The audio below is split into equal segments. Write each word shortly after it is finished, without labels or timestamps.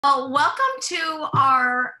Well, welcome to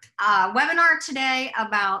our webinar today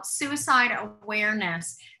about suicide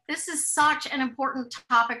awareness. This is such an important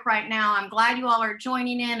topic right now. I'm glad you all are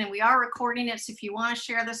joining in, and we are recording it. So if you want to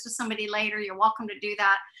share this with somebody later, you're welcome to do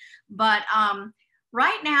that. But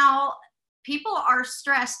right now, people are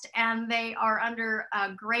stressed and they are under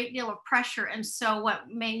a great deal of pressure. And so what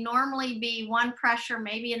may normally be one pressure,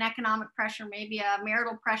 maybe an economic pressure, maybe a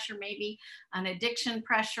marital pressure, maybe an addiction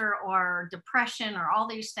pressure or depression or all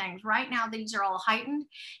these things. Right now, these are all heightened.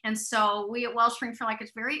 And so we at Wellspring feel like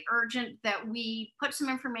it's very urgent that we put some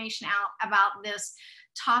information out about this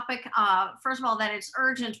topic. First of all, that it's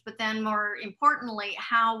urgent, but then more importantly,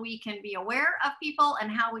 how we can be aware of people and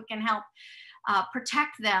how we can help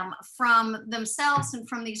protect them from themselves and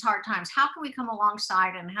from these hard times. How can we come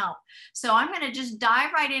alongside and help? So I'm going to just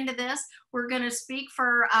dive right into this. We're going to speak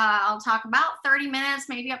for, I'll talk about 30 minutes,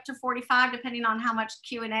 maybe up to 45, depending on how much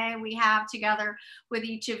Q&A we have together with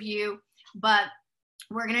each of you. But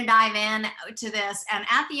we're going to dive in to this, and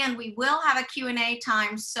at the end we will have a Q&A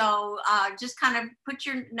time, so just kind of put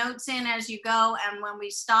your notes in as you go, and when we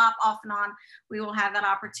stop off and on, we will have that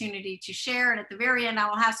opportunity to share. And at the very end, I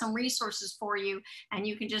will have some resources for you, and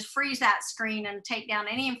you can just freeze that screen and take down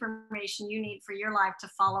any information you need for your life to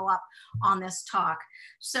follow up on this talk.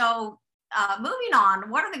 So moving on,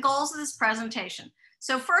 what are the goals of this presentation?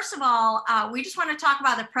 So first of all, we just want to talk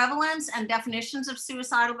about the prevalence and definitions of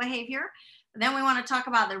suicidal behavior. Then we want to talk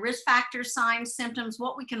about the risk factors, signs, symptoms,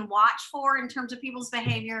 what we can watch for in terms of people's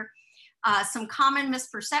behavior, some common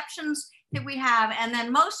misperceptions that we have, and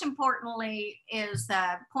then most importantly is the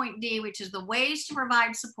point D, which is the ways to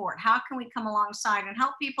provide support. How can we come alongside and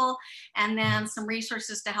help people, and then some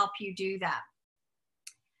resources to help you do that.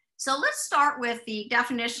 So let's start with the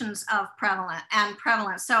definitions of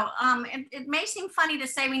prevalence. So it may seem funny to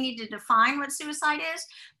say we need to define what suicide is,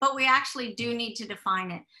 but we actually do need to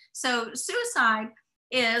define it. So suicide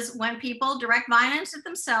is when people direct violence at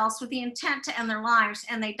themselves with the intent to end their lives,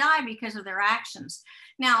 and they die because of their actions.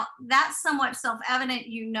 Now, that's somewhat self-evident,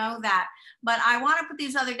 you know that, but I want to put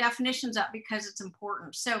these other definitions up because it's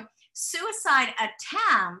important. So suicide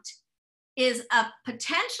attempt is a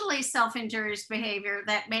potentially self-injurious behavior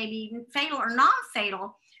that may be fatal or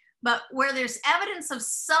non-fatal, but where there's evidence of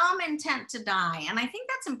some intent to die. And I think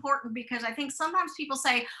that's important because I think sometimes people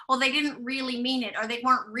say, well, they didn't really mean it, or they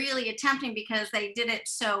weren't really attempting because they did it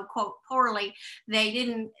so, quote, poorly. They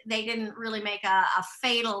didn't really make a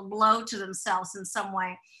fatal blow to themselves in some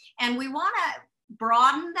way. And we want to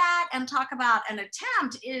broaden that and talk about an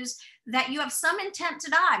attempt is that you have some intent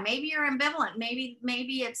to die. Maybe you're ambivalent.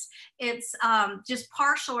 Maybe it's just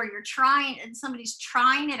partial, or you're trying, and somebody's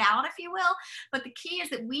trying it out, if you will. But the key is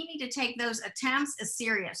that we need to take those attempts as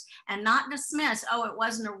serious and not dismiss, oh, it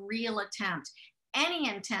wasn't a real attempt. Any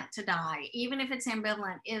intent to die, even if it's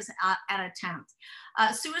ambivalent, is an attempt.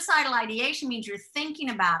 Suicidal ideation means you're thinking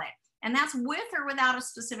about it. And that's with or without a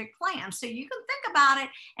specific plan. So you can think about it,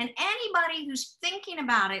 and anybody who's thinking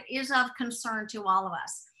about it is of concern to all of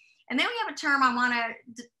us. And then we have a term I want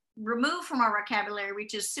to remove from our vocabulary,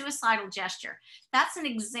 which is suicidal gesture. That's an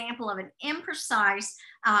example of an imprecise,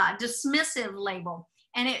 dismissive label.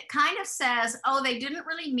 And it kind of says, oh, they didn't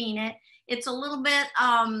really mean it. It's a little bit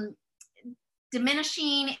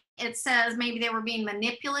diminishing. It says maybe they were being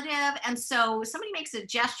manipulative. And so somebody makes a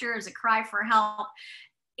gesture as a cry for help.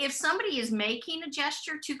 If somebody is making a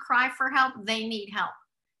gesture to cry for help, they need help,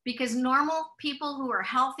 because normal people who are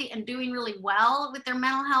healthy and doing really well with their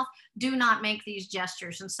mental health do not make these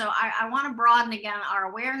gestures. And so I want to broaden again our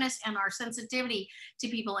awareness and our sensitivity to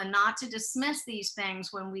people, and not to dismiss these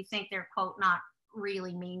things when we think they're, quote, not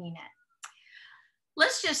really meaning it.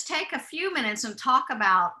 Let's just take a few minutes and talk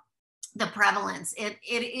about the prevalence. It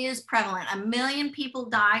is prevalent. 1 million people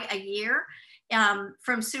die a year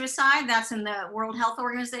from suicide. That's in the World Health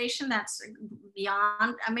Organization. That's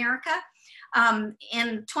beyond America.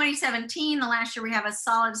 In 2017, the last year we have a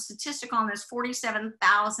solid statistic on this,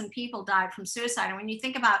 47,000 people died from suicide. And when you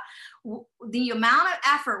think about the amount of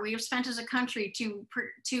effort we have spent as a country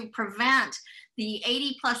to prevent the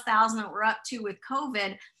 80+ thousand that we're up to with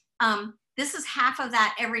COVID, this is half of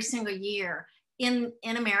that every single year in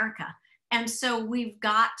America. And so we've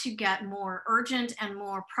got to get more urgent and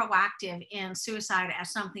more proactive in suicide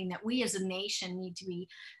as something that we as a nation need to be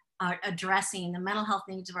addressing. The mental health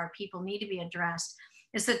needs of our people need to be addressed.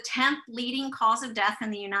 It's the 10th leading cause of death in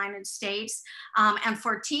the United States. And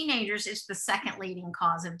for teenagers, it's the 2nd leading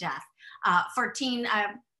cause of death. For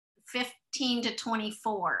 18 to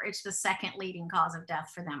 24, it's the second leading cause of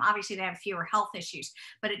death for them. Obviously, they have fewer health issues,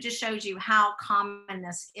 but it just shows you how common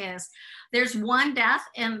this is. There's one death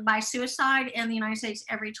by suicide in the United States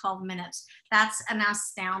every 12 minutes. That's an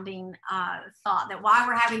astounding thought, that while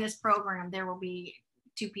we're having this program, there will be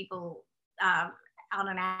 2 people on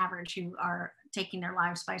an average who are taking their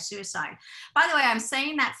lives by suicide. By the way, I'm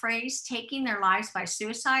saying that phrase, taking their lives by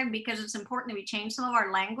suicide, because it's important that we change some of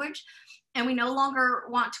our language. And we no longer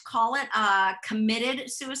want to call it committed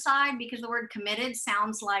suicide, because the word committed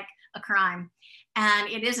sounds like a crime. And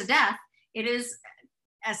it is a death. It is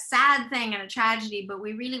a sad thing and a tragedy, but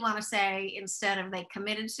we really want to say, instead of they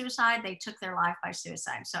committed suicide, they took their life by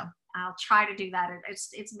suicide. So I'll try to do that.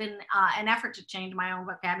 It's been an effort to change my own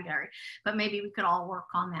vocabulary, but maybe we could all work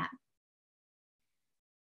on that.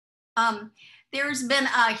 There's been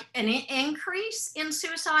an increase in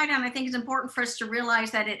suicide, and I think it's important for us to realize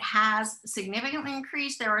that it has significantly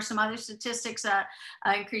increased. There are some other statistics, an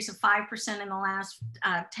increase of 5% in the last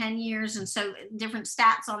 10 years, and so different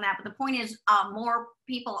stats on that. But the point is, more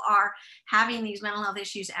people are having these mental health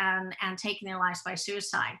issues and taking their lives by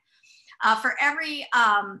suicide. For every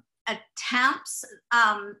attempts,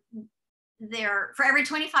 for every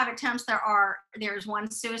 25 attempts, there's one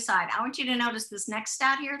suicide. I want you to notice this next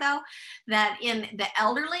stat here, though, that in the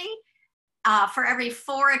elderly, for every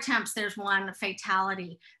 4 attempts, there's one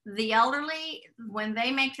fatality. The elderly, when they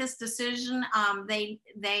make this decision,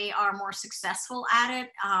 they are more successful at it.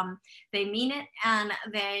 They mean it, and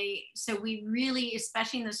so we really,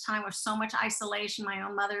 especially in this time with so much isolation, my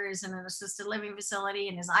own mother is in an assisted living facility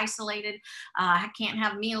and is isolated, can't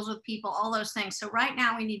have meals with people, all those things. So right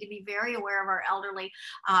now we need to be very aware of our elderly.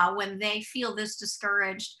 When they feel this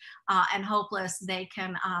discouraged and hopeless, they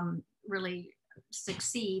can really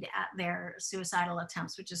succeed at their suicidal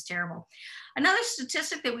attempts, which is terrible. Another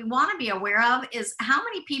statistic that we want to be aware of is how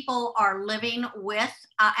many people are living with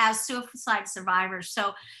as suicide survivors.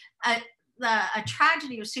 So a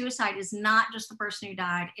tragedy of suicide is not just the person who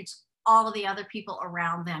died, it's all of the other people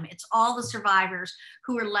around them. It's all the survivors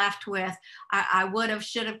who are left with, I would have,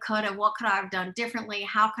 should have, could have, what could I have done differently?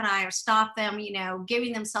 How could I have stopped them?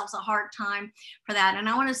 Giving themselves a hard time for that. And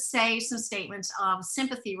I want to say some statements of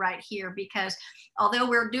sympathy right here, because although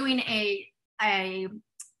we're doing a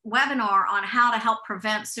webinar on how to help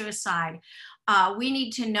prevent suicide, we need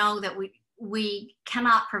to know that we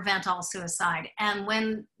cannot prevent all suicide. And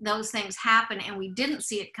when those things happen and we didn't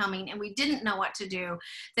see it coming and we didn't know what to do,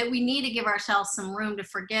 that we need to give ourselves some room to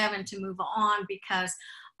forgive and to move on, because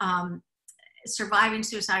surviving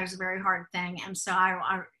suicide is a very hard thing. And so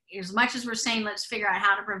as much as we're saying, let's figure out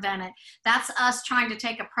how to prevent it, that's us trying to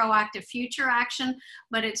take a proactive future action,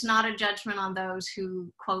 but it's not a judgment on those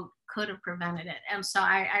who, quote, could have prevented it. And so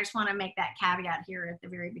I just want to make that caveat here at the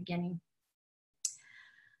very beginning.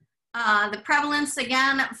 The prevalence,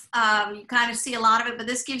 again, you kind of see a lot of it, but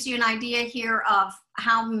this gives you an idea here of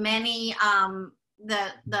how many,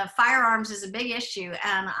 the firearms is a big issue.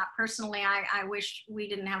 And personally, I wish we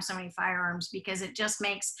didn't have so many firearms, because it just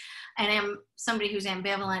makes, and somebody who's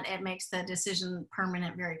ambivalent, it makes the decision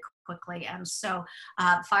permanent very quickly. And so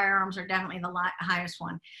firearms are definitely the highest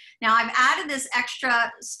one. Now, I've added this extra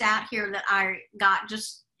stat here that I got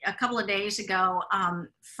just a couple of days ago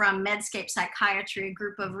from Medscape Psychiatry, a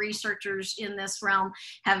group of researchers in this realm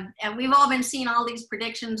and we've all been seeing all these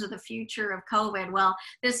predictions of the future of COVID. Well,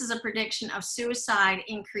 this is a prediction of suicide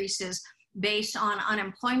increases based on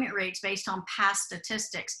unemployment rates, based on past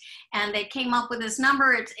statistics. And they came up with this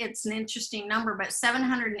number. It's an interesting number, but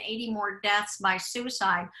 780 more deaths by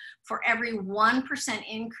suicide for every 1%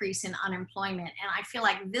 increase in unemployment. And I feel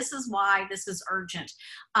like this is why this is urgent.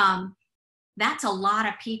 That's a lot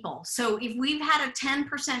of people. So if we've had a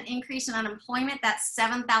 10% increase in unemployment, that's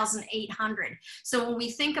 7,800. So when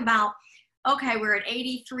we think about, okay, we're at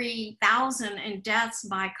 83,000 in deaths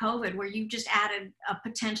by COVID, where you just added a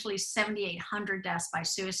potentially 7,800 deaths by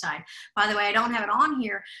suicide. By the way, I don't have it on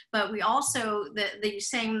here, but we also, the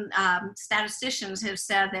same statisticians have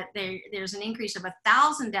said that there's an increase of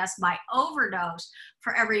 1,000 deaths by overdose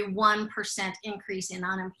for every 1% increase in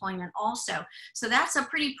unemployment also. So that's a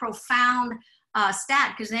pretty profound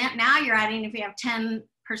stat, because now you're adding, if you have 10%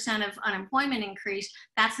 of unemployment increase,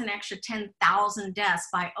 that's an extra 10,000 deaths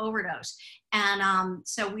by overdose. And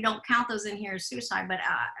so we don't count those in here as suicide, but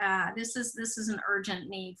this is an urgent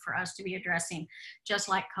need for us to be addressing, just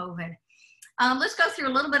like COVID. Let's go through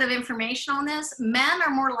a little bit of information on this. Men are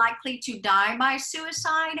more likely to die by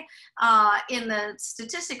suicide. In the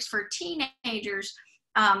statistics for teenagers,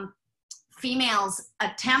 females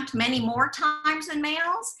attempt many more times than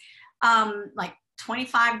males, like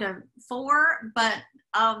 25 to 4, but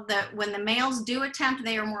when the males do attempt,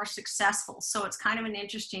 they are more successful. So it's kind of an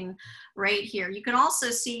interesting rate here. You can also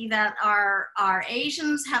see that our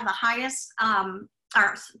Asians have the highest, our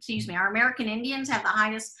American Indians have the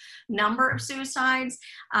highest number of suicides.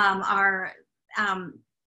 And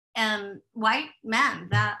white men,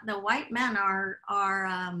 the white men are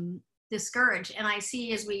discouraged. And I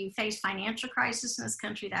see as we face financial crisis in this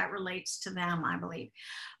country, that relates to them, I believe.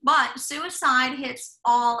 But suicide hits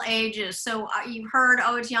all ages. So you've heard,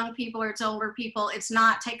 oh, it's young people or it's older people. It's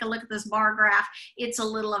not. Take a look at this bar graph. It's a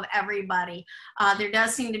little of everybody. There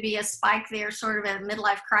does seem to be a spike there, sort of at a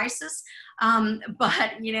midlife crisis,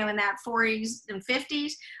 but in that 40s and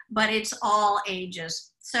 50s, but it's all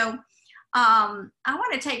ages. So I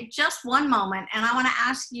want to take just one moment, and I want to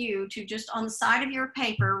ask you to just on the side of your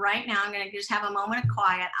paper right now, I'm going to just have a moment of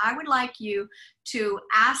quiet. I would like you to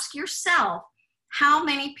ask yourself how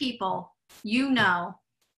many people you know.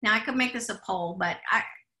 Now, I could make this a poll, but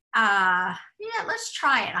yeah, let's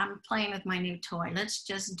try it. I'm playing with my new toy. Let's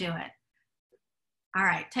just do it. All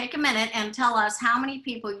right, take a minute and tell us how many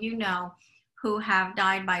people you know who have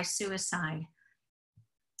died by suicide.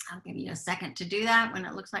 I'll give you a second to do that when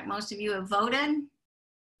it looks like most of you have voted.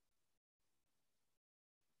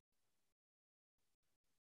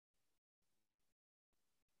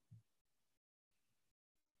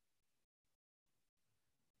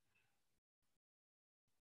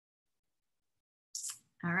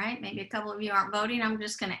 All right, maybe a couple of you aren't voting. I'm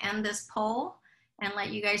just going to end this poll and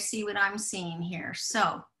let you guys see what I'm seeing here.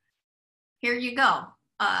 So here you go.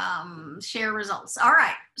 Share results. All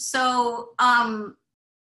right, so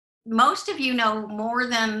most of you know more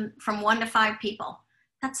than from 1 to 5 people.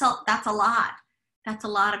 That's a lot. That's a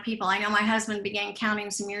lot of people. I know my husband began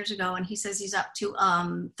counting some years ago, and he says he's up to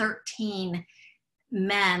 13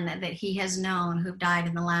 men that he has known who've died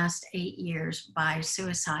in the last 8 years by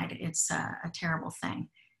suicide. It's a terrible thing.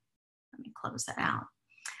 Let me close that out.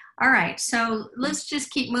 All right, so let's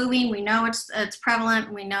just keep moving. We know it's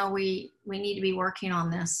prevalent. We know we need to be working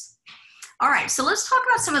on this. All right, so let's talk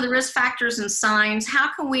about some of the risk factors and signs.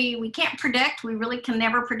 How can we can't predict. We really can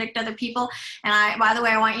never predict other people. And by the way,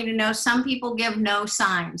 I want you to know some people give no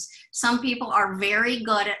signs. Some people are very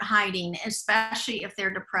good at hiding, especially if they're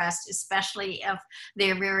depressed, especially if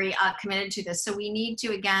they're very committed to this. So we need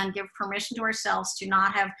to, again, give permission to ourselves to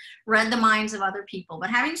not have read the minds of other people. But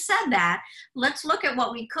having said that, let's look at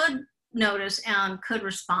what we could notice and could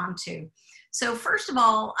respond to. So first of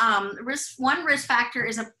all, one risk factor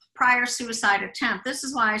is a prior suicide attempt. This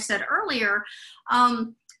is why I said earlier,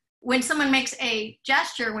 when someone makes a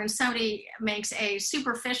gesture, when somebody makes a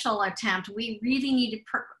superficial attempt, we really need to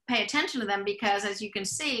pay attention to them because, as you can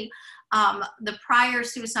see, the prior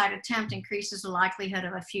suicide attempt increases the likelihood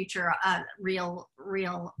of a future real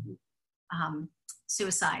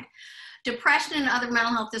suicide. Depression and other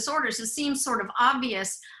mental health disorders, it seems sort of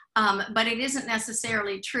obvious, but it isn't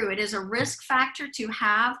necessarily true. It is a risk factor to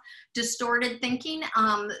have distorted thinking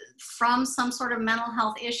from some sort of mental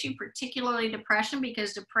health issue, particularly depression,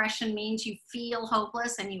 because depression means you feel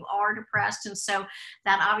hopeless and you are depressed. And so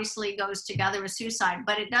that obviously goes together with suicide.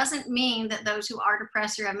 But it doesn't mean that those who are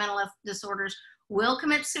depressed or have mental health disorders will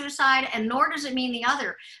commit suicide, and nor does it mean the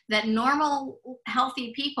other, that normal,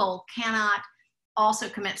 healthy people cannot also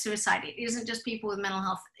commit suicide. It isn't just people with mental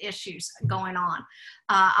health issues going on.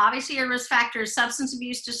 Obviously, a risk factor is substance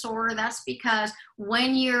abuse disorder. That's because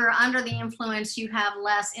when you're under the influence, you have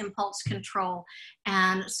less impulse control,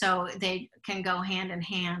 and so they can go hand in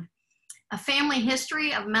hand. A family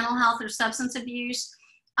history of mental health or substance abuse.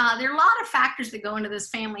 There are a lot of factors that go into this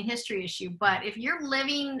family history issue, but if you're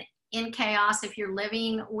living in chaos, if you're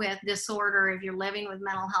living with disorder, if you're living with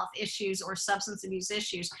mental health issues or substance abuse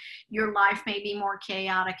issues, your life may be more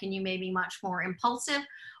chaotic and you may be much more impulsive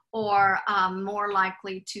or more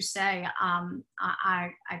likely to say,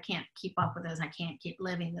 I can't keep up with this, I can't keep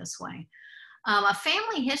living this way. A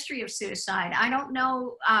family history of suicide, I don't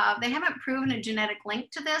know, they haven't proven a genetic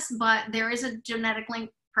link to this, but there is a genetic link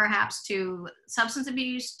perhaps to substance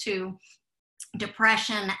abuse, to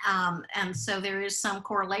depression, and so there is some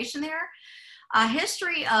correlation there. A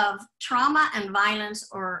history of trauma and violence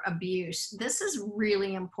or abuse. This is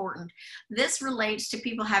really important. This relates to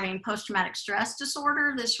people having post-traumatic stress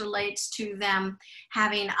disorder. This relates to them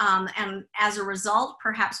having, and as a result,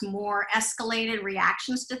 perhaps more escalated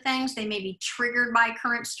reactions to things. They may be triggered by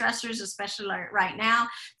current stressors, especially right now,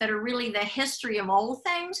 that are really the history of old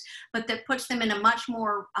things, but that puts them in a much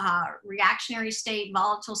more reactionary state,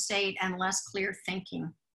 volatile state, and less clear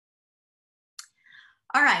thinking.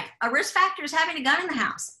 All right, a risk factor is having a gun in the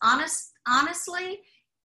house. Honestly,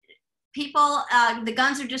 people, the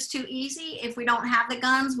guns are just too easy. If we don't have the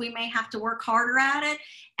guns, we may have to work harder at it.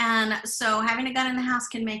 And so having a gun in the house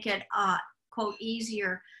can make it, quote,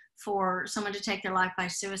 easier for someone to take their life by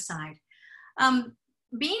suicide.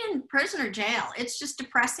 Being in prison or jail, it's just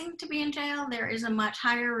depressing to be in jail. There is a much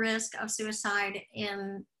higher risk of suicide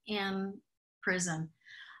in prison.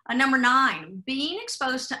 Number 9, being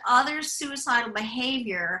exposed to others' suicidal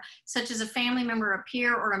behavior, such as a family member, a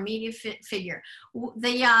peer, or a media figure.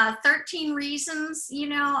 The 13 Reasons,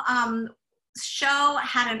 show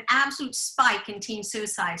had an absolute spike in teen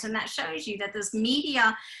suicides, and that shows you that this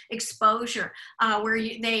media exposure, where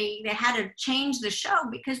they had to change the show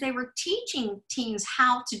because they were teaching teens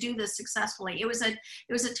how to do this successfully. It was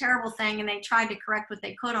a terrible thing, and they tried to correct what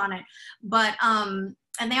they could on it, but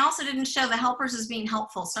and they also didn't show the helpers as being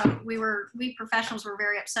helpful. So we professionals were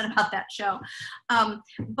very upset about that show.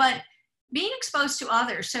 But being exposed to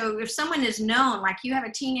others. So if someone is known, like you have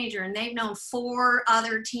a teenager and they've known 4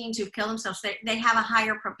 other teens who've killed themselves, they have a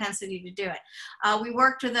higher propensity to do it. We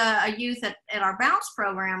worked with a youth at our Bounce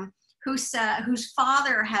program whose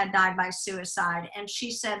father had died by suicide. And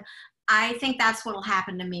she said, I think that's what will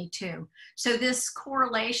happen to me too. So this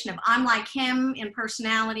correlation of I'm like him in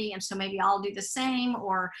personality, and so maybe I'll do the same,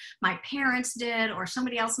 or my parents did, or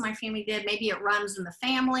somebody else in my family did, maybe it runs in the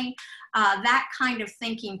family. That kind of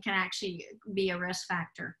thinking can actually be a risk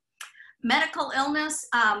factor. Medical illness,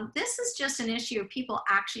 this is just an issue of people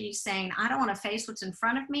actually saying, I don't want to face what's in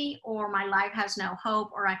front of me, or my life has no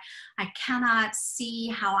hope, or I cannot see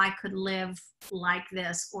how I could live like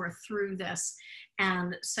this or through this.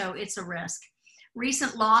 And so it's a risk.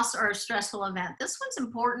 Recent loss or a stressful event. This one's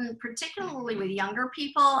important, particularly with younger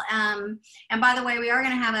people. And by the way, we are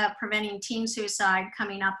going to have a Preventing Teen Suicide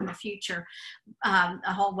coming up in the future,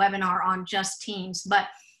 a whole webinar on just teens. But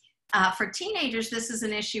for teenagers, this is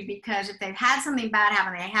an issue because if they've had something bad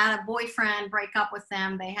happen, they had a boyfriend break up with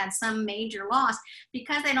them, they had some major loss,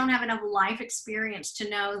 because they don't have enough life experience to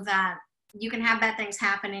know that you can have bad things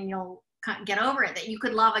happen and you'll get over it, that you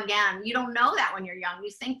could love again. You don't know that when you're young.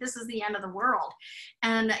 You think this is the end of the world,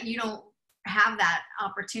 and you don't have that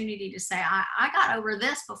opportunity to say, I got over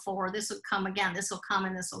this before, this will come again, this will come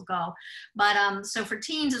and this will go. But so for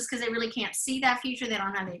teens, it's because they really can't see that future. They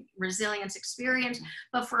don't have the resilience experience.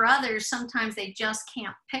 But for others, sometimes they just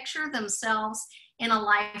can't picture themselves in a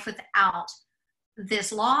life without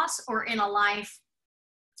this loss, or in a life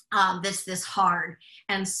this hard.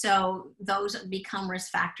 And so those become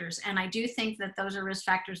risk factors. And I do think that those are risk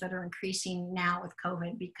factors that are increasing now with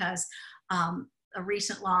COVID, because a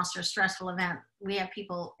recent loss or a stressful event, we have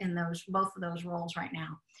people in both of those roles right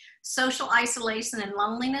now. Social isolation and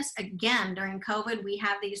loneliness, again, during COVID, we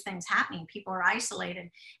have these things happening. People are isolated.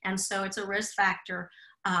 And so it's a risk factor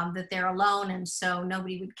that they're alone, and so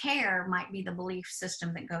nobody would care, might be the belief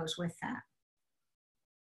system that goes with that.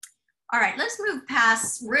 All right, let's move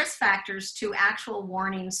past risk factors to actual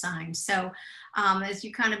warning signs. So as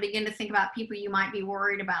you kind of begin to think about people you might be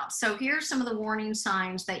worried about. So here's some of the warning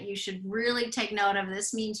signs that you should really take note of.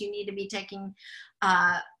 This means you need to be taking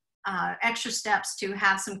extra steps to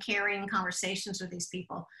have some caring conversations with these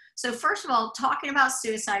people. So first of all, talking about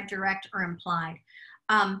suicide, direct or implied.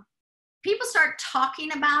 People start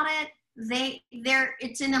talking about it,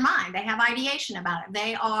 it's in their mind. They have ideation about it.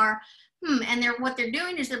 They are and what they're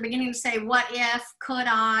doing is they're beginning to say, what if, could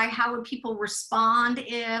I, how would people respond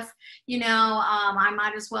if, I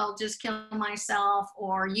might as well just kill myself,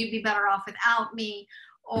 or you'd be better off without me,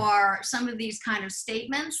 or some of these kind of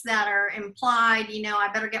statements that are implied, I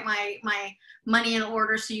better get my money in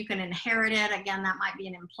order so you can inherit it. Again, that might be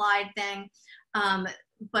an implied thing.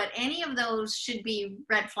 But any of those should be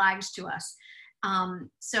red flags to us.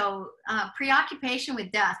 Preoccupation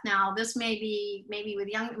with death. Now, this maybe with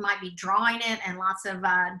young, it might be drawing it and lots of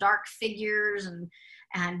dark figures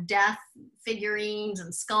and death figurines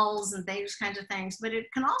and skulls and those kinds of things. But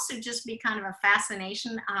it can also just be kind of a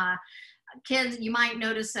fascination. Kids, you might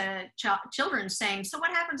notice children saying, so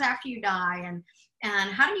what happens after you die?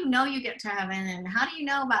 And how do you know you get to heaven? And how do you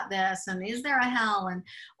know about this? And is there a hell?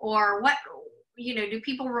 Or what, do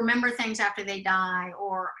people remember things after they die?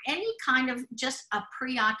 Or any kind of just a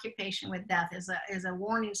preoccupation with death is a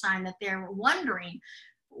warning sign that they're wondering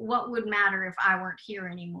what would matter if I weren't here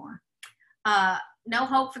anymore. No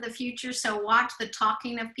hope for the future. So watch the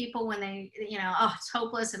talking of people when they, it's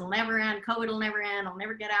hopeless. It'll never end. COVID will never end. I'll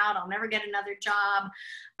never get out. I'll never get another job.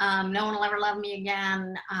 No one will ever love me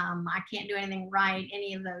again. I can't do anything right.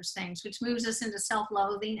 Any of those things, which moves us into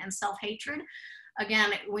self-loathing and self-hatred.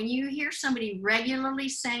 Again, when you hear somebody regularly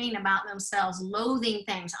saying about themselves, loathing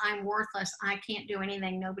things, I'm worthless, I can't do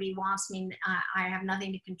anything, nobody wants me, I have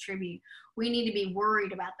nothing to contribute, we need to be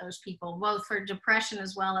worried about those people, both for depression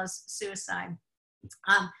as well as suicide.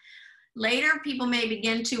 Later, people may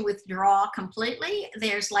begin to withdraw completely.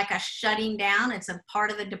 There's like a shutting down. It's a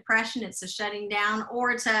part of the depression. It's a shutting down,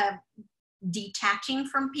 or it's a detaching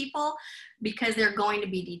from people because they're going to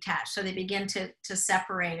be detached. So they begin to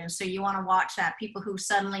separate. And so you want to watch that. People who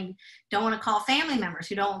suddenly don't want to call family members,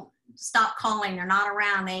 who don't stop calling, they're not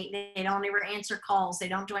around, they don't ever answer calls, they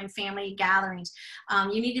don't join family gatherings.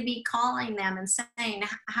 You need to be calling them and saying,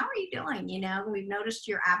 how are you doing? You know, we've noticed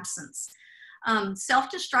your absence.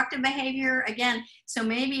 Self-destructive behavior, again, so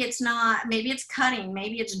maybe it's not, maybe it's cutting,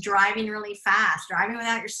 maybe it's driving really fast, driving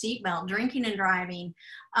without your seatbelt, drinking and driving,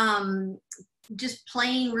 just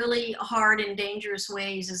playing really hard in dangerous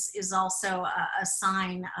ways is also a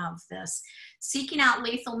sign of this. Seeking out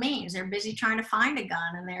lethal means, they're busy trying to find a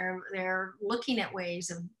gun, and they're looking at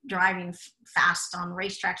ways of driving fast on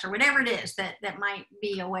racetracks or whatever it is that might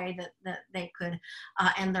be a way that they could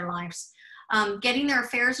end their lives. Getting their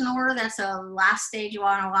affairs in order, that's a last stage you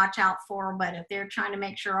want to watch out for, but if they're trying to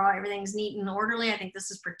make sure everything's neat and orderly, I think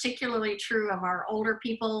this is particularly true of our older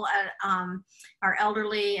people, our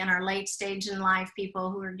elderly and our late stage in life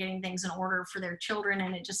people who are getting things in order for their children,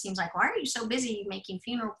 and it just seems like, why are you so busy making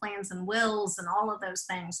funeral plans and wills and all of those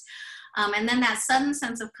things? And then that sudden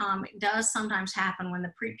sense of calm does sometimes happen when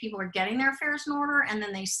the people are getting their affairs in order, and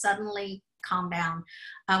then they suddenly calm down.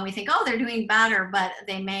 We think, oh, they're doing better, but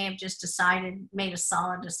they may have just made a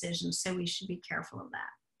solid decision. So we should be careful of that.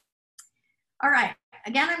 All right.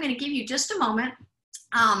 Again, I'm going to give you just a moment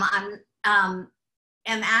and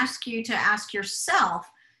ask you to ask yourself,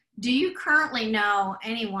 do you currently know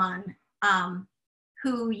anyone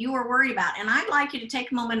who you are worried about? And I'd like you to take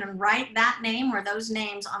a moment and write that name or those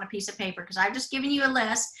names on a piece of paper, because I've just given you a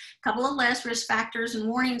list, a couple of lists, risk factors and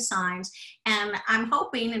warning signs. And I'm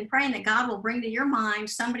hoping and praying that God will bring to your mind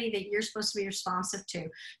somebody that you're supposed to be responsive to.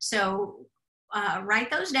 So write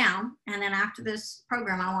those down. And then after this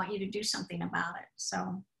program, I want you to do something about it.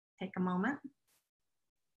 So take a moment.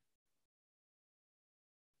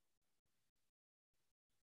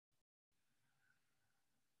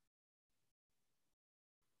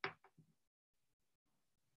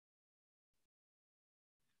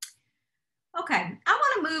 Okay, I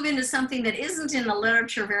want to move into something that isn't in the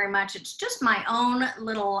literature very much. It's just my own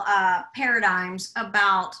little paradigms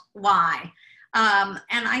about why. And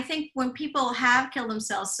I think when people have killed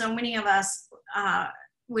themselves, so many of us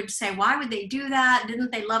would say, why would they do that?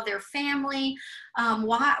 Didn't they love their family?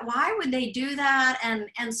 Why would they do that?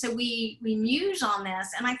 And so we muse on this.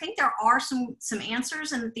 And I think there are some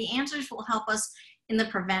answers, and the answers will help us in the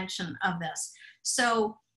prevention of this.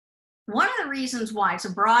 So one of the reasons why, it's a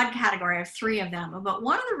broad category, I have 3 of them, but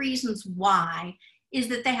one of the reasons why is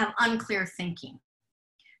that they have unclear thinking.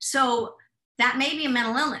 So that may be a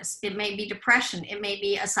mental illness, it may be depression, it may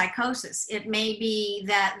be a psychosis, it may be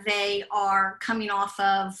that they are coming off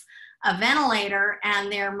of a ventilator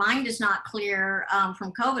and their mind is not clear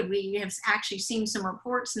from COVID. We have actually seen some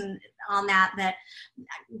reports on that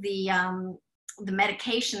the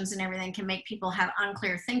medications and everything can make people have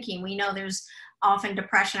unclear thinking. We know there's often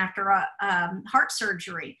depression after a heart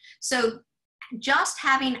surgery. So just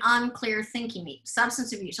having unclear thinking,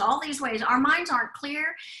 substance abuse, all these ways, our minds aren't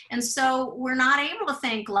clear. And so we're not able to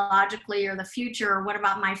think logically or the future, or what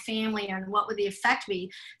about my family and what would the effect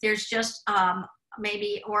be? There's just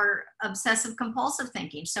maybe, or obsessive compulsive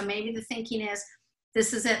thinking. So maybe the thinking is,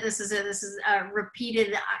 this is it, this is it, this is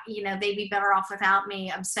repeated, you know, they'd be better off without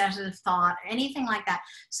me, obsessive thought, anything like that.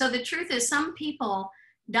 So the truth is, some people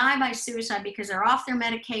die by suicide because they're off their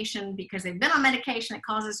medication, because they've been on medication that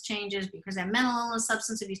causes changes, because they have mental illness,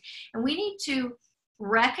 substance abuse. And we need to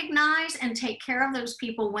recognize and take care of those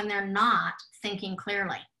people when they're not thinking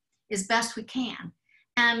clearly as best we can,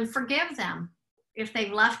 and forgive them if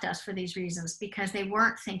they've left us for these reasons because they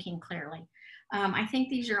weren't thinking clearly. I think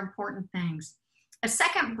these are important things. A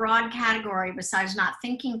second broad category besides not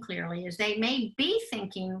thinking clearly is they may be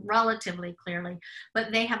thinking relatively clearly,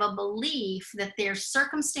 but they have a belief that their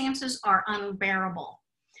circumstances are unbearable.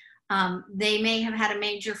 They may have had a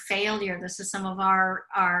major failure. This is some of our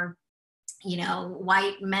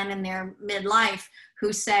white men in their midlife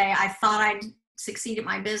who say, I thought I'd succeed at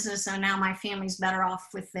my business, so now my family's better off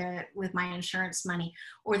with my insurance money.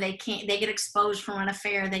 Or they get exposed from an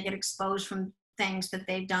affair, they get exposed from things that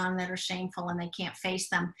they've done that are shameful and they can't face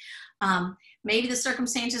them. Maybe the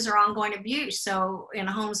circumstances are ongoing abuse. So in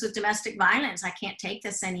homes with domestic violence, I can't take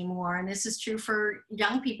this anymore. And this is true for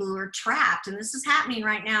young people who are trapped. And this is happening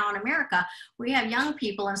right now in America. We have young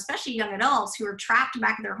people, and especially young adults, who are trapped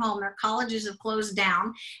back in their home. Their colleges have closed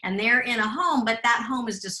down and they're in a home, but that home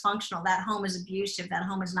is dysfunctional. That home is abusive. That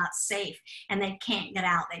home is not safe. And they can't get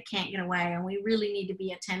out. They can't get away. And we really need to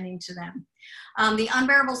be attending to them. The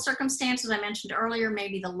unbearable circumstances I mentioned earlier,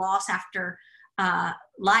 maybe the loss after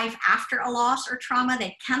life after a loss or trauma.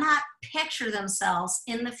 They cannot picture themselves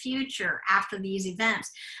in the future after these events.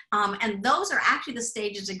 And those are actually the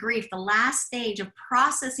stages of grief. The last stage of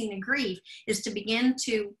processing a grief is to begin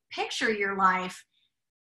to picture your life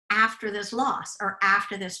after this loss or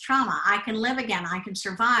after this trauma. I can live again. I can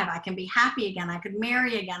survive. I can be happy again. I could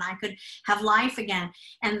marry again. I could have life again.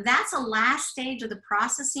 And that's a last stage of the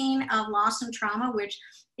processing of loss and trauma, which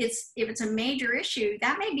if it's a major issue,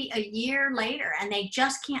 that may be a year later and they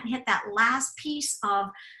just can't hit that last piece of,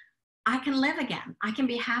 I can live again. I can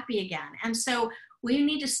be happy again. And so we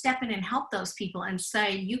need to step in and help those people and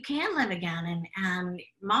say, you can live again. And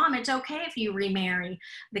mom, it's okay if you remarry.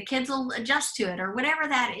 The kids will adjust to it, or whatever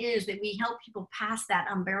that is, that we help people pass that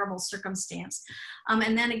unbearable circumstance.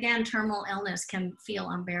 And then again, terminal illness can feel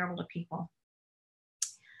unbearable to people.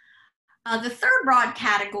 The third broad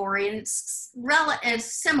category, and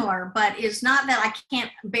it's similar, but it's not that I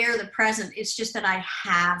can't bear the present, it's just that I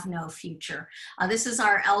have no future. This is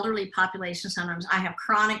our elderly population. Sometimes I have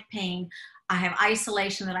chronic pain, I have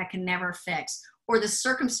isolation that I can never fix, or the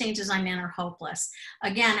circumstances I'm in are hopeless.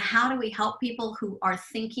 Again, how do we help people who are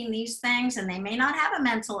thinking these things, and they may not have a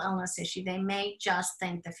mental illness issue, they may just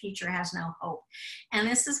think the future has no hope. And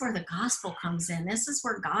this is where the gospel comes in. This is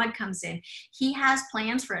where God comes in. He has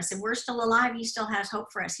plans for us. If we're still alive, he still has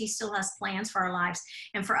hope for us. He still has plans for our lives,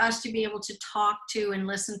 and for us to be able to talk to and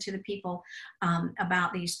listen to the people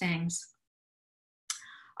about these things.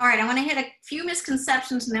 All right, I want to hit a few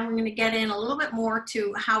misconceptions, and then we're going to get in a little bit more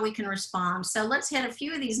to how we can respond. So let's hit a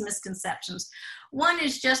few of these misconceptions. One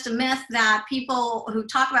is just a myth that people who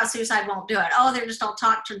talk about suicide won't do it. Oh, they're just all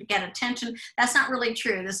talk to get attention. That's not really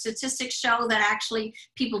true. The statistics show that actually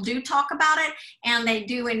people do talk about it, and they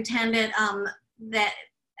do intend it. That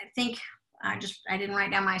I think, I didn't write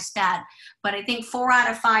down my stat, but I think 4 out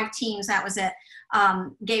of 5 teens, that was it,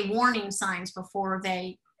 gave warning signs before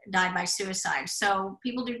they died by suicide. So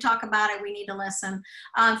people do talk about it. We need to listen.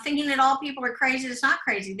 Thinking that all people are crazy, it's not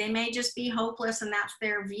crazy. They may just be hopeless, and that's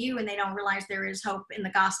their view, and they don't realize there is hope in the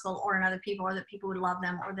gospel or in other people, or that people would love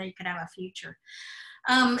them, or they could have a future.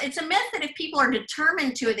 It's a myth that if people are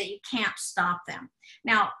determined to it, that you can't stop them.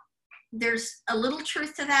 Now, there's a little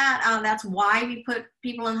truth to that. That's why we put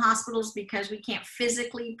people in hospitals, because we can't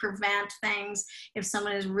physically prevent things if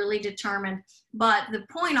someone is really determined. But the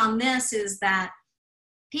point on this is that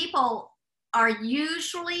people are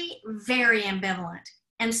usually very ambivalent.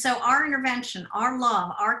 And so our intervention, our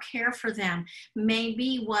love, our care for them may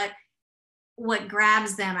be what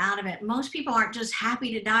grabs them out of it. Most people aren't just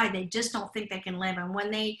happy to die. They just don't think they can live. And when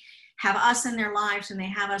they have us in their lives and they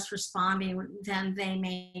have us responding, then they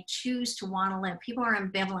may choose to want to live. People are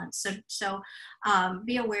ambivalent. So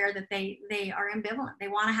be aware that they are ambivalent. They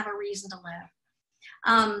want to have a reason to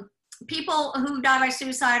live. People who die by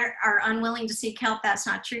suicide are unwilling to seek help. That's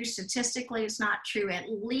not true. Statistically, it's not true. At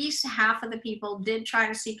least half of the people did try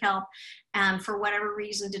to seek help, and for whatever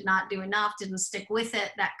reason did not do enough, didn't stick with it,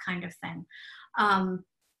 that kind of thing.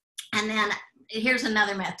 And then here's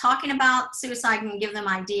another myth. Talking about suicide can give them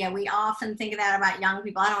idea. We often think of that about young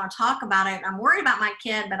people. I don't want to talk about it. I'm worried about my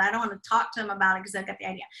kid, but I don't want to talk to them about it because they'll get the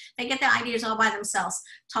idea. They get the ideas all by themselves.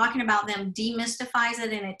 Talking about them demystifies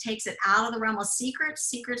it, and it takes it out of the realm of secrets.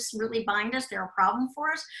 Secrets really bind us. They're a problem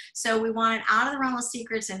for us. So we want it out of the realm of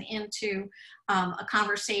secrets and into a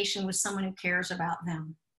conversation with someone who cares about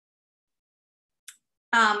them.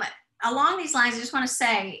 Along these lines, I just want to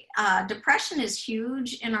say, depression is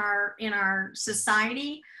huge in our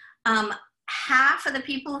society. Half of the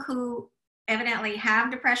people who evidently have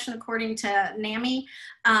depression, according to NAMI,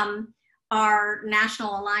 our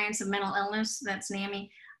National Alliance of Mental Illness, that's NAMI,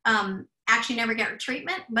 actually never get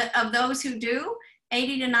treatment. But of those who do,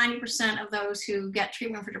 80 to 90% of those who get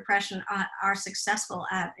treatment for depression are successful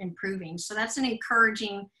at improving. So that's an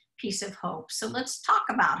encouraging piece of hope. So let's talk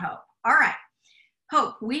about hope. All right.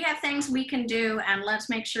 Hope. We have things we can do, and let's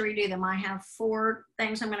make sure we do them. I have 4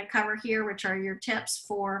 things I'm going to cover here, which are your tips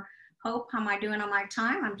for hope. How am I doing on my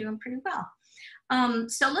time? I'm doing pretty well.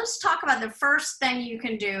 So let's talk about the first thing you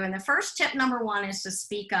can do. And the first tip, number 1, is to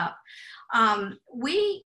speak up.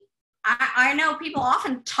 We I know people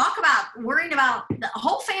often talk about worrying about, the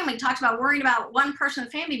whole family talks about worrying about one person in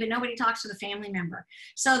the family, but nobody talks to the family member.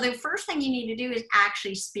 So the first thing you need to do is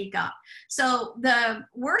actually speak up. So the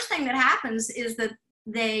worst thing that happens is that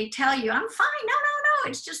they tell you, I'm fine, no,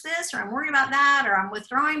 it's just this, or I'm worried about that, or I'm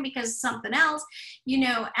withdrawing because something else,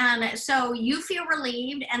 and so you feel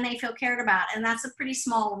relieved and they feel cared about, and that's a pretty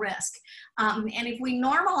small risk. And if we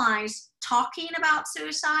normalize talking about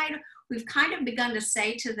suicide, we've kind of begun to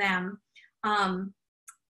say to them,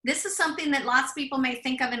 this is something that lots of people may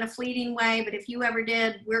think of in a fleeting way, but if you ever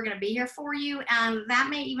did, we're going to be here for you. And that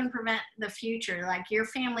may even prevent the future. Like your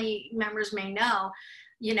family members may know,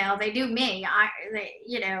 they do me.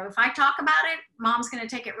 If I talk about it, mom's going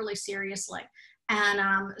to take it really seriously.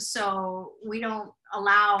 And so we don't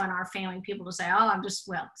allow in our family people to say, oh, I'm just,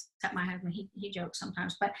 well, except my husband, he jokes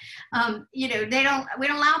sometimes, but, we don't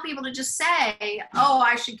allow people to just say, oh,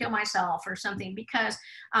 I should kill myself or something, because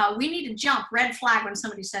we need to jump red flag when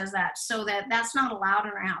somebody says that, so that that's not allowed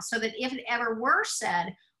in our house, so that if it ever were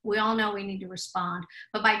said, we all know we need to respond.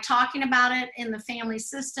 But by talking about it in the family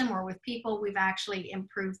system or with people, we've actually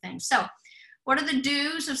improved things. So what are the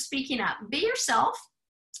do's of speaking up? Be yourself.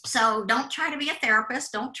 So don't try to be a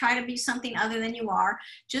therapist. Don't try to be something other than you are.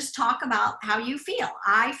 Just talk about how you feel.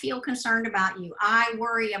 I feel concerned about you. I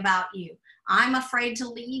worry about you. I'm afraid to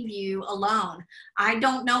leave you alone. I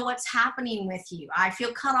don't know what's happening with you. I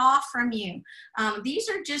feel cut off from you. These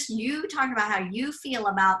are just you talking about how you feel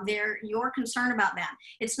about your concern about them.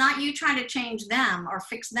 It's not you trying to change them or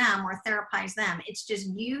fix them or therapize them. It's just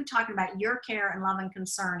you talking about your care and love and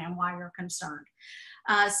concern and why you're concerned.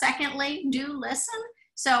 Secondly, do listen.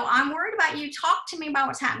 So I'm worried about you. Talk to me about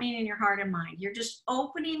what's happening in your heart and mind. You're just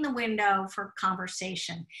opening the window for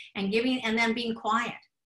conversation and then being quiet.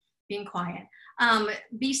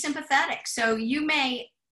 Be sympathetic. So you may,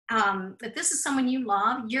 if this is someone you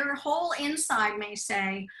love, your whole inside may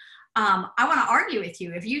say, I want to argue with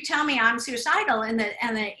you. If you tell me I'm suicidal, and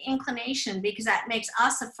the inclination, because that makes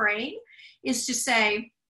us afraid, is to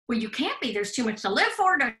say, well, you can't be, there's too much to live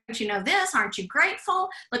for. Don't you know this? Aren't you grateful?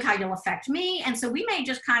 Look how you'll affect me. And so we may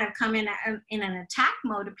just kind of come in an attack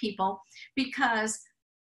mode of people, because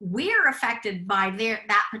we're affected by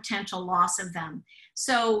that potential loss of them.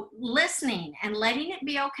 So listening and letting it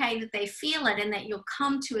be okay that they feel it and that you'll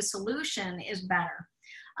come to a solution is better.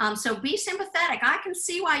 So be sympathetic. I can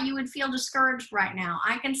see why you would feel discouraged right now.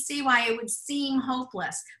 I can see why it would seem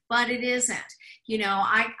hopeless, but it isn't.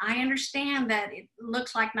 I understand that it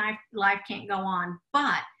looks like life can't go on,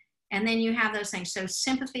 and then you have those things. So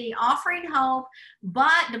sympathy, offering hope,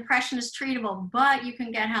 but depression is treatable, but you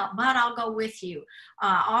can get help, but I'll go with you.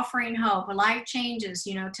 Offering hope, life changes,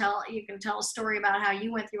 you can tell a story about how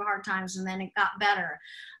you went through hard times and then it got better.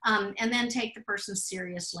 And then take the person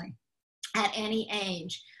seriously at any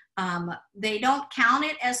age. They don't count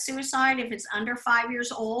it as suicide if it's under 5 years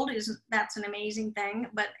old. That's an amazing thing,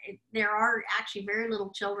 but there are actually very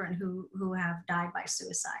little children who have died by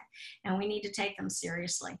suicide, and we need to take them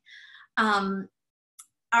seriously.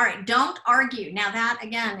 All right, don't argue. Now that,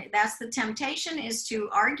 again, that's the temptation, is to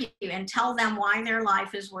argue and tell them why their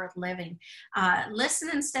life is worth living.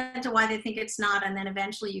 Listen instead to why they think it's not, and then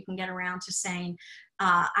eventually you can get around to saying,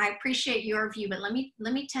 I appreciate your view, but let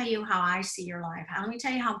me tell you how I see your life. Let me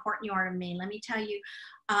tell you how important you are to me. Let me tell you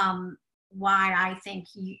why I think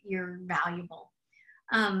you're valuable.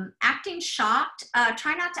 Acting shocked,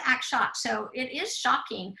 try not to act shocked. So it is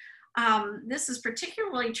shocking. This is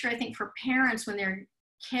particularly true, I think, for parents when their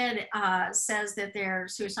kid says that they're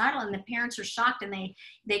suicidal and the parents are shocked and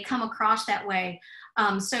they come across that way.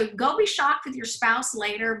 So go be shocked with your spouse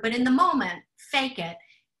later, but in the moment, fake it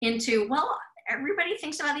into, well, everybody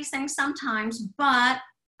thinks about these things sometimes, but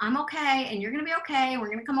I'm okay, and you're going to be okay, and we're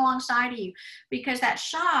going to come alongside of you, because that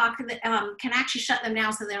shock can actually shut them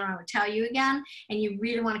down so they don't know what to tell you again, and you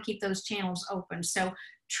really want to keep those channels open. So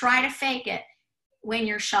try to fake it when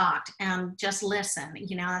you're shocked and just listen.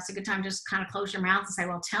 That's a good time to just kind of close your mouth and say,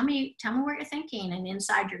 well, tell me what you're thinking, and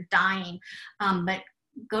inside you're dying, but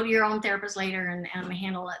go to your own therapist later and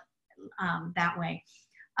handle it that way.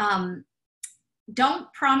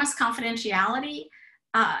 Don't promise confidentiality.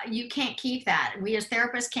 You can't keep that. We as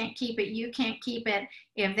therapists can't keep it. You can't keep it.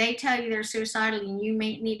 If they tell you they're suicidal and you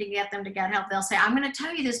may need to get them to get help, they'll say, I'm going to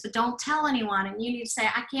tell you this, but don't tell anyone. And you need to say,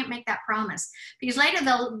 I can't make that promise, because later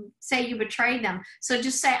they'll say you betrayed them. So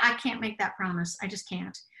just say, I can't make that promise. I just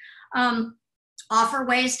can't. Offer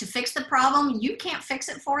ways to fix the problem. You can't fix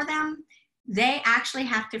it for them. They actually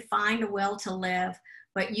have to find a will to live,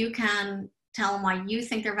 but you can tell them why you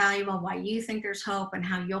think they're valuable, why you think there's hope, and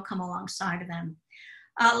how you'll come alongside of them.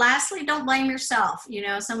 Lastly, don't blame yourself. You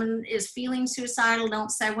know, someone is feeling suicidal,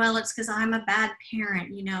 don't say, well, it's because I'm a bad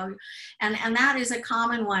parent, you know, and that is a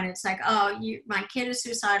common one. It's like, oh, my kid is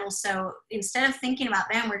suicidal, so instead of thinking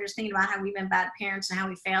about them, we're just thinking about how we've been bad parents and how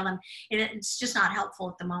we fail them. It's just not helpful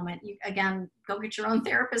at the moment. You, again, go get your own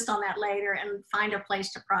therapist on that later and find a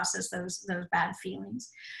place to process those bad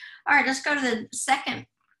feelings. All right, let's go to the second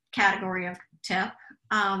category of tip,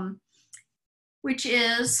 which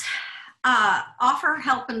is offer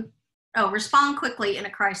help and respond quickly in a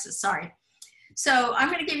crisis. Sorry. So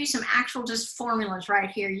I'm going to give you some actual just formulas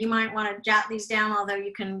right here. You might want to jot these down, although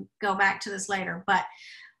you can go back to this later. But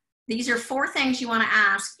these are 4 things you want to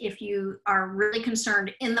ask if you are really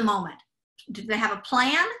concerned in the moment. Do they have a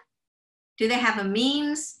plan? Do they have a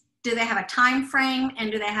means? Do they have a time frame?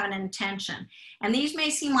 And do they have an intention? And these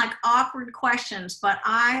may seem like awkward questions, but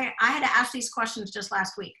I had to ask these questions just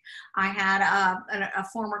last week. I had a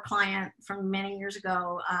former client from many years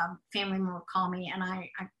ago, family member call me, and I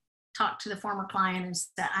talked to the former client and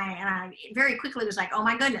said, I very quickly was like, oh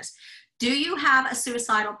my goodness, do you have a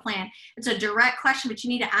suicidal plan? It's a direct question, but you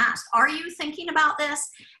need to ask, are you thinking about this?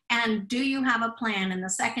 And do you have a plan? And the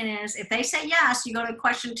second is, if they say yes, you go to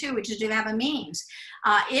question 2, which is, do they have a means?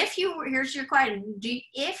 Here's your question.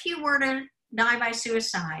 If you were to die by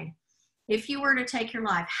suicide, if you were to take your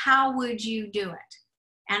life, how would you do it?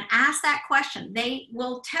 And ask that question. They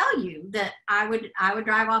will tell you that I would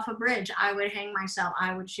drive off a bridge, I would hang myself,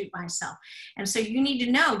 I would shoot myself. And so you need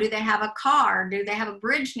to know, do they have a car? Do they have a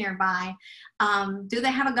bridge nearby? Do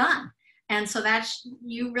they have a gun? And so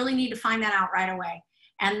you really need to find that out right away.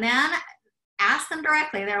 And then ask them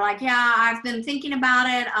directly. They're like, yeah, I've been thinking about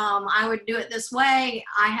it. I would do it this way.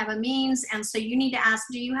 I have a means. And so you need to ask,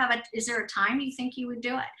 is there a time you think you would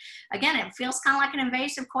do it? Again, it feels kind of like an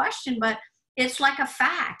invasive question, but it's like a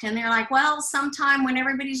fact. And they're like, well, sometime when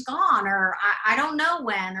everybody's gone, or I don't know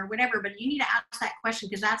when, or whatever. But you need to ask that question,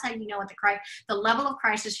 because that's how you know what the level of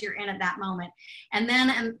crisis you're in at that moment. And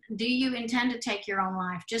then, do you intend to take your own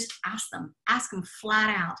life? Just ask them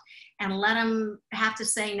flat out, and let them have to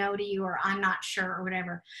say no to you, or I'm not sure, or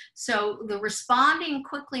whatever. So the responding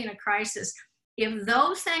quickly in a crisis, if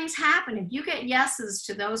those things happen, if you get yeses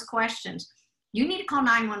to those questions, you need to call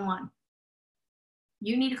 911.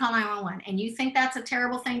 You need to call 911. And you think that's a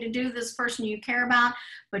terrible thing to do to this person you care about,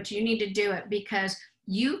 but you need to do it, because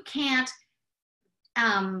you can't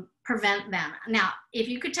prevent them. Now, if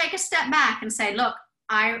you could take a step back and say, look,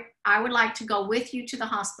 I would like to go with you to the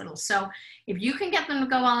hospital. So if you can get them to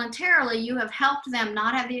go voluntarily, you have helped them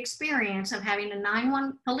not have the experience of having a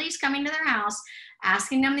 911 police coming to their house,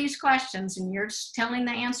 asking them these questions, and you're just telling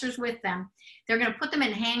the answers with them. They're going to put them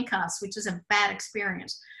in handcuffs, which is a bad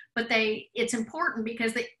experience. But it's important,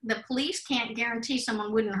 because the police can't guarantee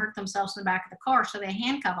someone wouldn't hurt themselves in the back of the car, so they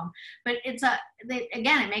handcuff them. But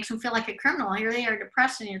again, it makes them feel like a criminal. Here they are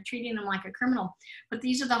depressed, and you're treating them like a criminal. But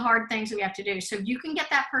these are the hard things that we have to do. So if you can get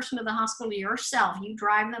that person to the hospital yourself, you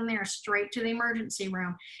drive them there straight to the emergency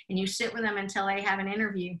room, and you sit with them until they have an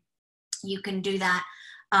interview, you can do that.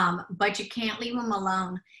 But you can't leave them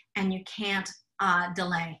alone, and you can't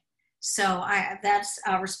delay. So that's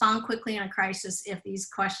respond quickly in a crisis if these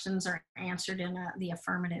questions are answered in the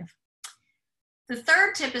affirmative. The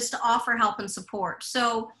third tip is to offer help and support.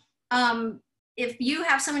 So if you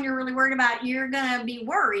have someone you're really worried about, you're going to be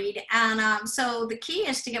worried. And so the key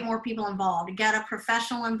is to get more people involved, get a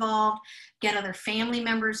professional involved, get other family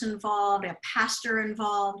members involved, a pastor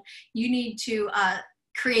involved. You need to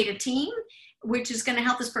create a team, which is going to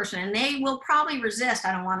help this person. And they will probably resist.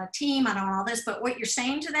 I don't want a team. I don't want all this. But what you're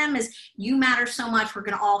saying to them is, you matter so much. We're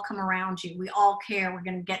going to all come around you. We all care. We're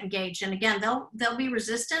going to get engaged. And again, they'll be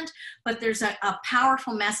resistant, but there's a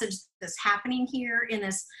powerful message that's happening here in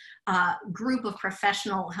this group of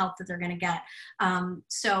professional help that they're going to get.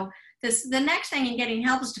 So the next thing in getting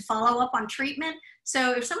help is to follow up on treatment.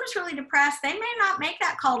 So if someone's really depressed, they may not make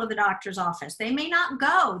that call to the doctor's office. They may not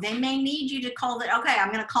go. They may need you to call okay,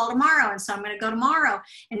 I'm going to call tomorrow, and so I'm going to go tomorrow.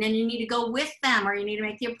 And then you need to go with them, or you need to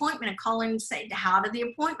make the appointment and call in and say, how did the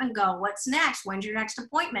appointment go? What's next? When's your next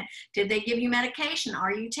appointment? Did they give you medication?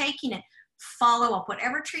 Are you taking it? Follow up.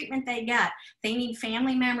 Whatever treatment they get, they need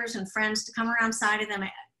family members and friends to come around side of them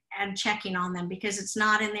and checking on them, because it's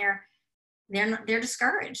not in their they're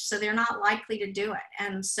discouraged, so they're not likely to do it.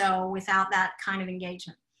 And so without that kind of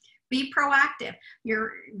engagement, be proactive.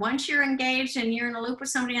 Once you're engaged and you're in a loop with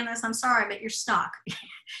somebody on this, I'm sorry, but you're stuck.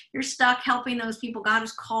 You're stuck helping those people. God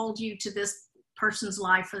has called you to this person's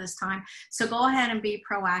life for this time. So go ahead and be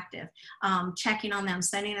proactive, checking on them,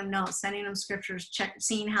 sending them notes, sending them scriptures,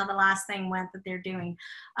 seeing how the last thing went that they're doing.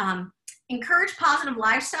 Encourage positive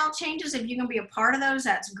lifestyle changes. If you can be a part of those,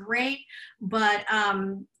 that's great. But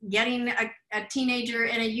getting a teenager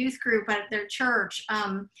in a youth group at their church,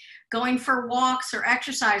 going for walks or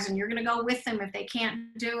exercise, and you're going to go with them if they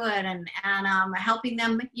can't do it, and helping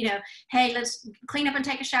them, you know, hey, let's clean up and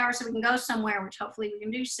take a shower so we can go somewhere, which hopefully we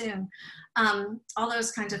can do soon. All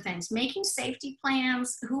those kinds of things. Making safety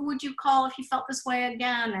plans. Who would you call if you felt this way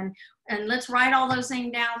again? And let's write all those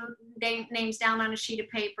names down on a sheet of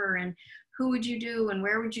paper, and who would you do and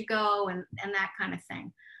where would you go, and that kind of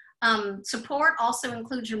thing. Support also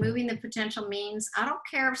includes removing the potential means. I don't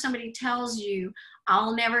care if somebody tells you,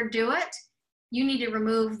 I'll never do it. You need to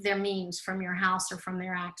remove their means from your house or from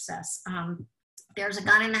their access. There's a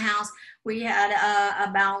gun in the house. We had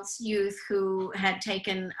a balanced youth who had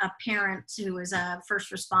taken a parent who was a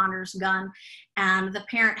first responder's gun, and the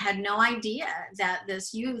parent had no idea that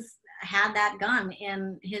this youth had that gun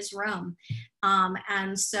in his room.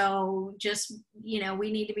 And so just, you know,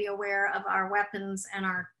 we need to be aware of our weapons and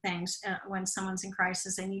our things when someone's in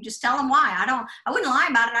crisis, and you just tell them why. I wouldn't lie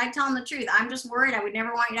about it. I'd tell them the truth. I'm just worried. I would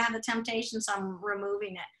never want you to have the temptation, so I'm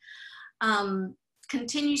removing it.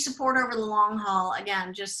 Continue support over the long haul.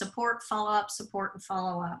 Again, just support, follow up, support, and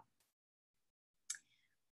follow up.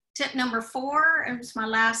 Tip number 4, and it's my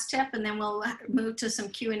last tip, and then we'll move to some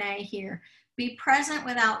Q&A here. Be present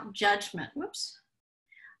without judgment. Whoops.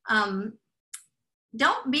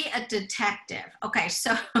 Don't be a detective. Okay,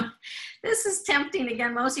 so this is tempting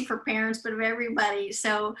again, mostly for parents, but of everybody.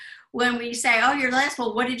 So when we say, oh, your list,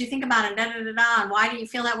 well, what did you think about it? Da, da, da, da, and why do you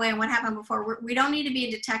feel that way? And what happened before? We don't need to be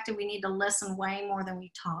a detective. We need to listen way more than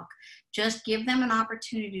we talk. Just give them an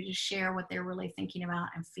opportunity to share what they're really thinking about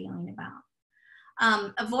and feeling about.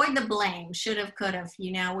 Avoid the blame, should have, could have,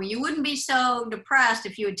 you know, well, you wouldn't be so depressed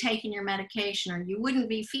if you had taken your medication, or you wouldn't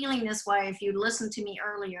be feeling this way if you'd listened to me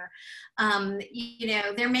earlier. You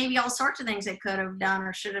know, there may be all sorts of things they could have done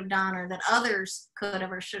or should have done, or that others could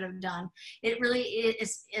have or should have done. It really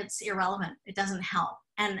is, it's irrelevant. It doesn't help.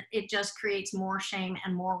 And it just creates more shame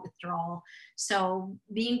and more withdrawal. So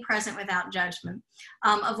being present without judgment.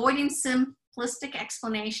 Avoiding simplistic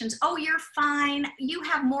explanations. Oh, you're fine. You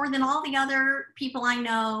have more than all the other people I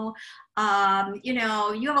know. You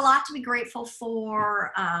know, you have a lot to be grateful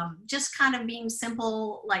for. Just kind of being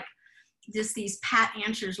simple, like just these pat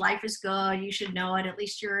answers. Life is good. You should know it. At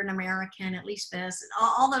least you're an American. At least this.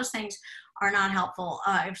 All those things are not helpful.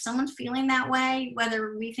 If someone's feeling that way,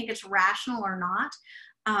 whether we think it's rational or not,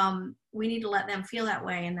 we need to let them feel that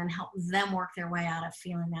way and then help them work their way out of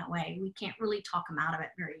feeling that way. We can't really talk them out of it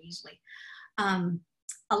very easily.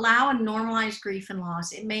 Allow and normalize grief and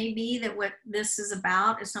loss. It may be that what this is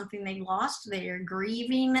about is something they lost. They are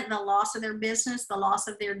grieving the loss of their business, the loss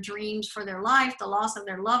of their dreams for their life, the loss of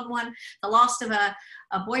their loved one, the loss of a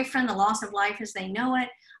boyfriend, the loss of life as they know it.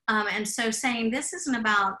 And so saying this isn't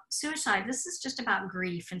about suicide, this is just about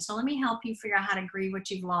grief. And so let me help you figure out how to grieve what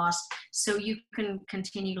you've lost so you can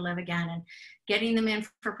continue to live again, and getting them in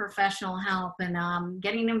for professional help, and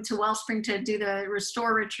getting them to Wellspring to do the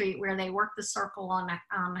Restore Retreat where they work the circle on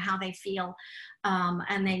how they feel,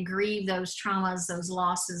 and they grieve those traumas, those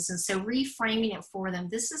losses. And so reframing it for them.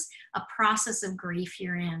 This is a process of grief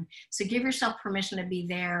you're in. So give yourself permission to be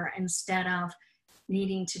there instead of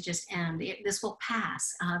needing to just end. This will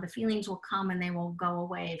pass. The feelings will come and they will go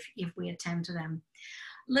away if we attend to them.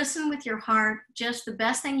 Listen with your heart. Just the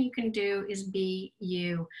best thing you can do is be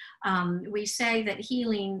you. We say that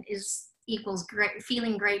healing equals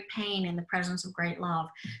feeling great pain in the presence of great love.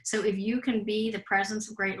 So if you can be the presence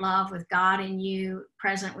of great love with God in you,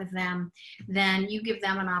 present with them, then you give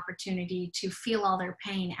them an opportunity to feel all their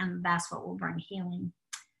pain, and that's what will bring healing.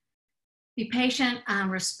 Be patient,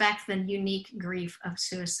 respect the unique grief of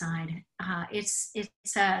suicide. It's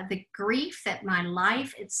the grief that my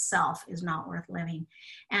life itself is not worth living.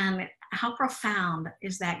 And how profound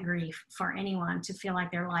is that grief for anyone to feel like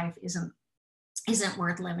their life isn't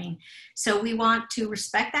worth living. So we want to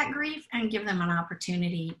respect that grief and give them an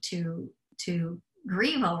opportunity to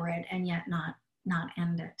grieve over it and yet not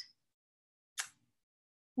end it.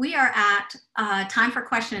 We are at time for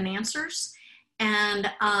question and answers. And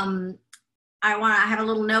I have a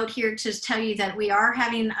little note here to tell you that we are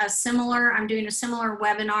having I'm doing a similar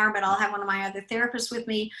webinar, but I'll have one of my other therapists with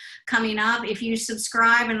me coming up. If you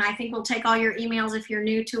subscribe, and I think we'll take all your emails if you're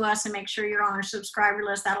new to us and make sure you're on our subscriber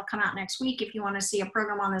list. That'll come out next week if you want to see a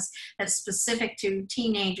program on this that's specific to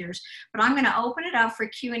teenagers. But I'm going to open it up for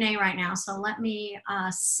Q&A right now. So let me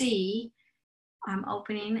see. I'm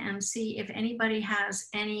opening and see if anybody has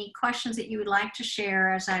any questions that you would like to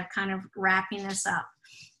share as I'm kind of wrapping this up.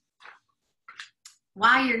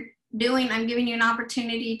 While you're I'm giving you an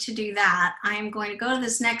opportunity to do that. I am going to go to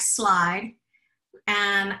this next slide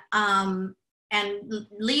and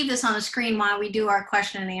leave this on the screen while we do our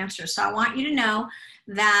question and answer. So I want you to know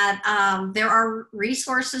that there are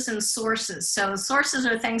resources and sources. So sources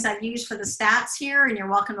are things I've used for the stats here, and you're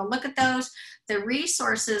welcome to look at those. The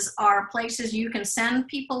resources are places you can send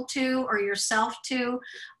people to or yourself to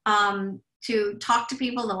talk to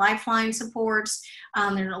people, the Lifeline supports.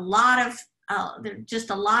 There's a lot of there's just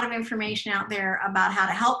a lot of information out there about how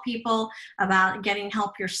to help people, about getting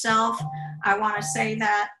help yourself. I want to say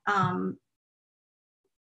that, all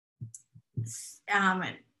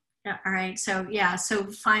right, so yeah, so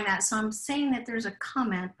find that. So I'm saying that there's a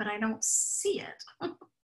comment, but I don't see it.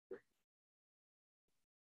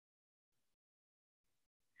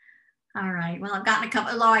 All right, well, I've gotten a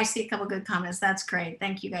couple, I see a couple good comments. That's great.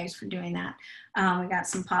 Thank you guys for doing that. We got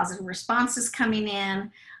some positive responses coming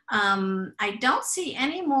in. I don't see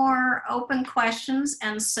any more open questions.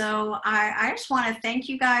 And so I just want to thank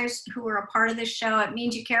you guys who are a part of this show. It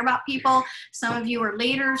means you care about people. Some of you are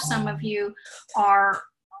leaders. Some of you are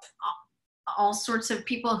all sorts of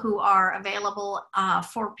people who are available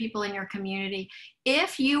for people in your community.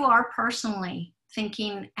 If you are personally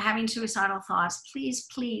thinking, having suicidal thoughts, please,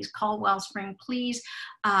 please call Wellspring. Please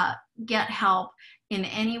get help in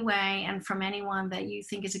any way and from anyone that you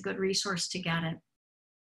think is a good resource to get it.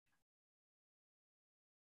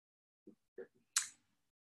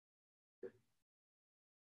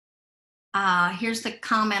 Here's the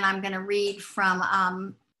comment I'm going to read from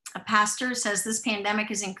a pastor. Says this pandemic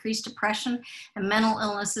has increased depression and mental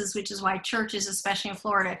illnesses, which is why churches, especially in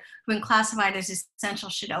Florida, who've been classified as essential,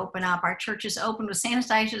 should open up. Our churches open with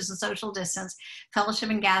sanitizers and social distance. Fellowship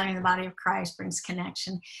and gathering in the body of Christ brings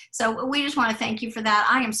connection. So we just want to thank you for that.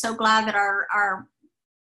 I am so glad that our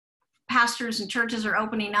pastors and churches are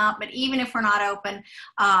opening up, but even if we're not open,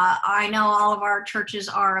 I know all of our churches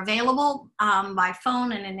are available by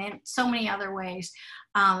phone and in so many other ways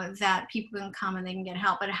that people can come and they can get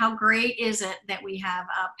help. But how great is it that we have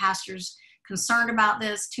pastors concerned about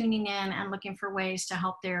this, tuning in and looking for ways to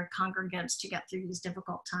help their congregants to get through these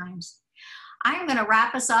difficult times. I am going to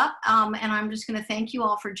wrap us up, and I'm just going to thank you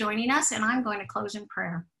all for joining us, and I'm going to close in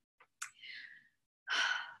prayer.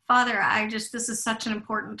 Father, this is such an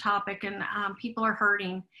important topic, and people are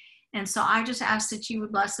hurting. And so I just ask that you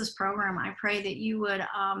would bless this program. I pray that you would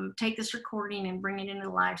take this recording and bring it into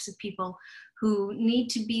the lives of people who need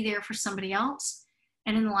to be there for somebody else,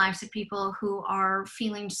 and in the lives of people who are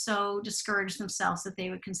feeling so discouraged themselves that they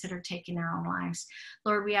would consider taking their own lives.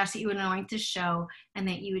 Lord, we ask that you would anoint this show and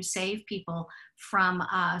that you would save people from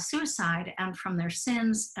suicide and from their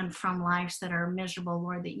sins and from lives that are miserable.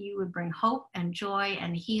 Lord, that you would bring hope and joy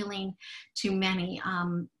and healing to many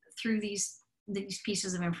through these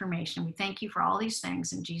pieces of information. We thank you for all these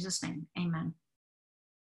things in Jesus' name. Amen.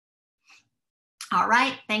 All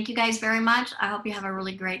right. Thank you guys very much. I hope you have a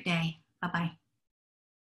really great day. Bye-bye.